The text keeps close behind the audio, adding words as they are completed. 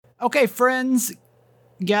Okay, friends,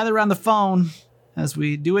 gather around the phone as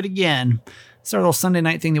we do it again. It's our little Sunday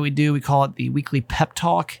night thing that we do. We call it the weekly pep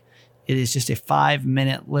talk. It is just a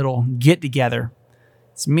 5-minute little get together.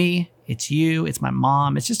 It's me, it's you, it's my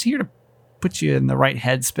mom. It's just here to put you in the right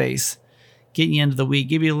headspace, get you into the week,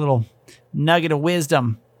 give you a little nugget of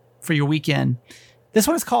wisdom for your weekend. This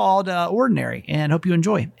one is called Ordinary, and hope you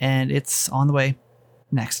enjoy. And it's on the way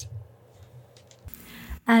next.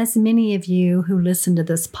 As many of you who listen to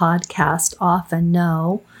this podcast often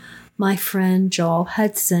know, my friend Joel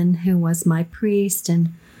Hudson, who was my priest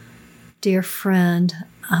and dear friend,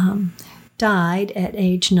 died at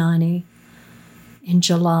age 90 in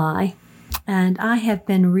July. And I have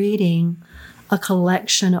been reading a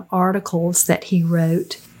collection of articles that he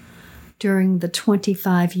wrote during the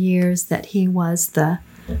 25 years that he was the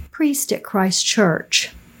priest at Christ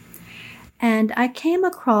Church. And I came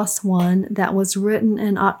across one that was written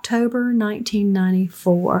in October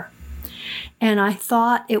 1994. And I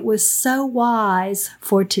thought it was so wise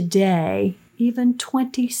for today, even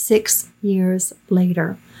 26 years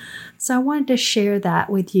later. So I wanted to share that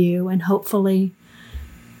with you, and hopefully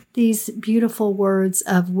these beautiful words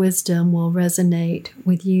of wisdom will resonate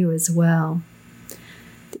with you as well.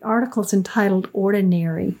 The article is entitled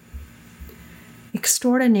Ordinary.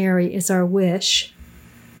 Extraordinary is our wish.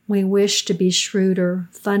 We wish to be shrewder,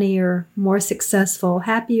 funnier, more successful,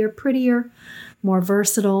 happier, prettier, more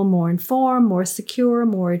versatile, more informed, more secure,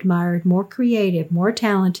 more admired, more creative, more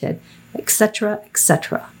talented, etc.,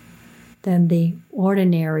 than the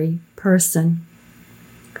ordinary person.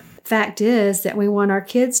 The fact is that we want our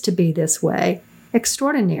kids to be this way,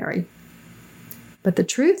 extraordinary. But the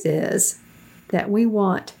truth is that we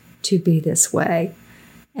want to be this way,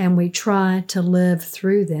 and we try to live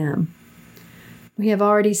through them. We have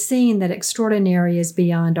already seen that extraordinary is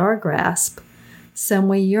beyond our grasp, so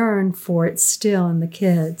we yearn for it still in the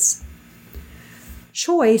kids.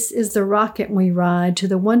 Choice is the rocket we ride to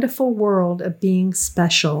the wonderful world of being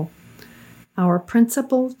special. Our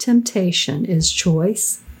principal temptation is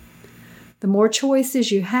choice. The more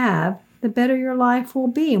choices you have, the better your life will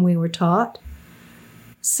be, we were taught.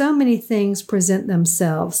 So many things present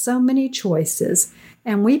themselves, so many choices,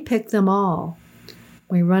 and we pick them all.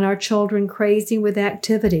 We run our children crazy with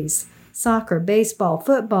activities: soccer, baseball,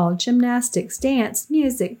 football, gymnastics, dance,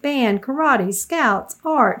 music, band, karate, scouts,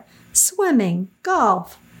 art, swimming,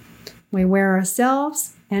 golf. We wear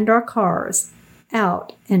ourselves and our cars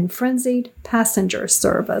out in frenzied passenger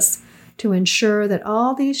service to ensure that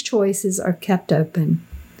all these choices are kept open.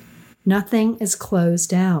 Nothing is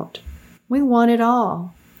closed out. We want it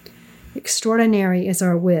all. Extraordinary is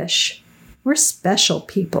our wish. We're special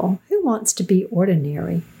people. Who wants to be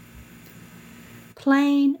ordinary?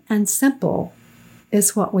 Plain and simple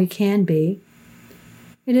is what we can be.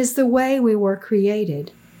 It is the way we were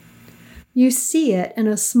created. You see it in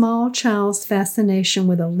a small child's fascination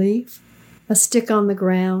with a leaf, a stick on the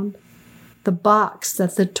ground, the box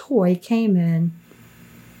that the toy came in.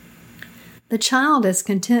 The child is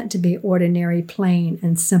content to be ordinary, plain,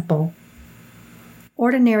 and simple.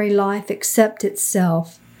 Ordinary life accepts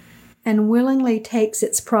itself and willingly takes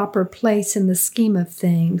its proper place in the scheme of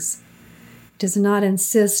things. It does not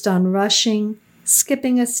insist on rushing,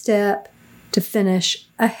 skipping a step to finish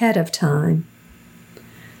ahead of time.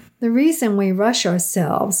 The reason we rush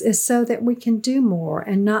ourselves is so that we can do more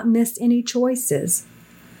and not miss any choices.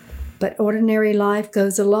 But ordinary life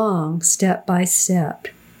goes along step by step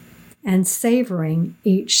and savoring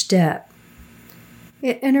each step.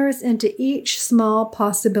 It enters into each small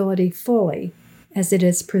possibility fully as it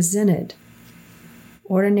is presented.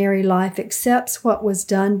 Ordinary life accepts what was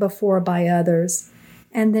done before by others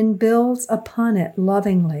and then builds upon it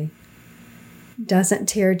lovingly. It doesn't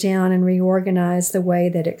tear down and reorganize the way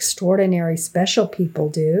that extraordinary special people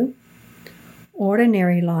do.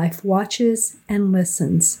 Ordinary life watches and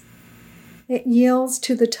listens. It yields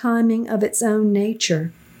to the timing of its own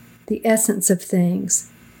nature, the essence of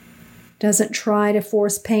things. Doesn't try to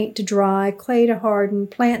force paint to dry, clay to harden,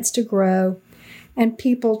 plants to grow, and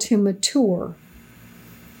people to mature.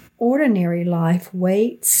 Ordinary life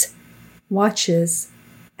waits, watches,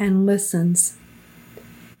 and listens.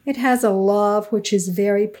 It has a love which is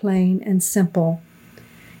very plain and simple.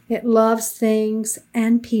 It loves things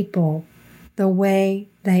and people the way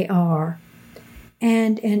they are,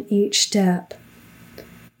 and in each step.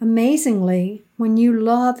 Amazingly, when you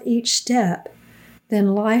love each step,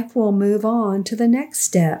 then life will move on to the next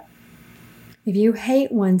step. If you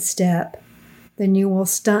hate one step, then you will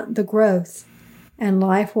stunt the growth, and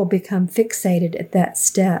life will become fixated at that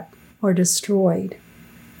step or destroyed.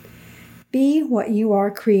 Be what you are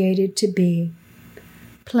created to be.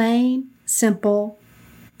 Plain, simple,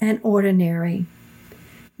 and ordinary.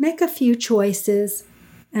 Make a few choices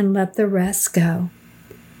and let the rest go.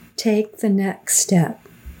 Take the next step.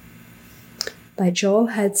 By Joel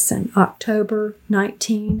Hudson, October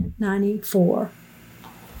 1994.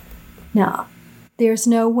 Now, there's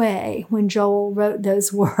no way when Joel wrote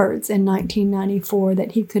those words in 1994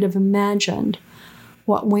 that he could have imagined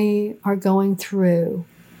what we are going through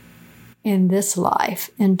in this life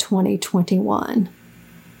in 2021.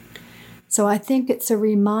 So I think it's a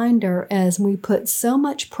reminder as we put so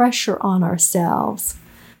much pressure on ourselves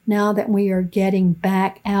now that we are getting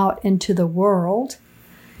back out into the world,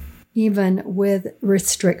 even with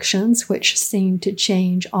restrictions which seem to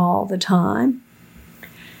change all the time,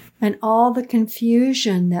 and all the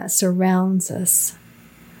confusion that surrounds us.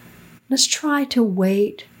 Let's try to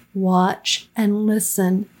wait, watch, and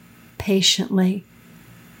listen patiently,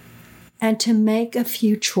 and to make a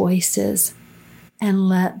few choices and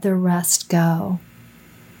let the rest go.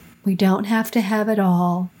 We don't have to have it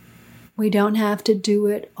all. We don't have to do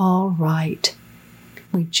it all right.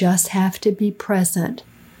 We just have to be present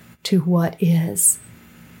to what is.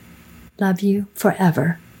 Love you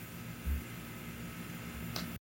forever.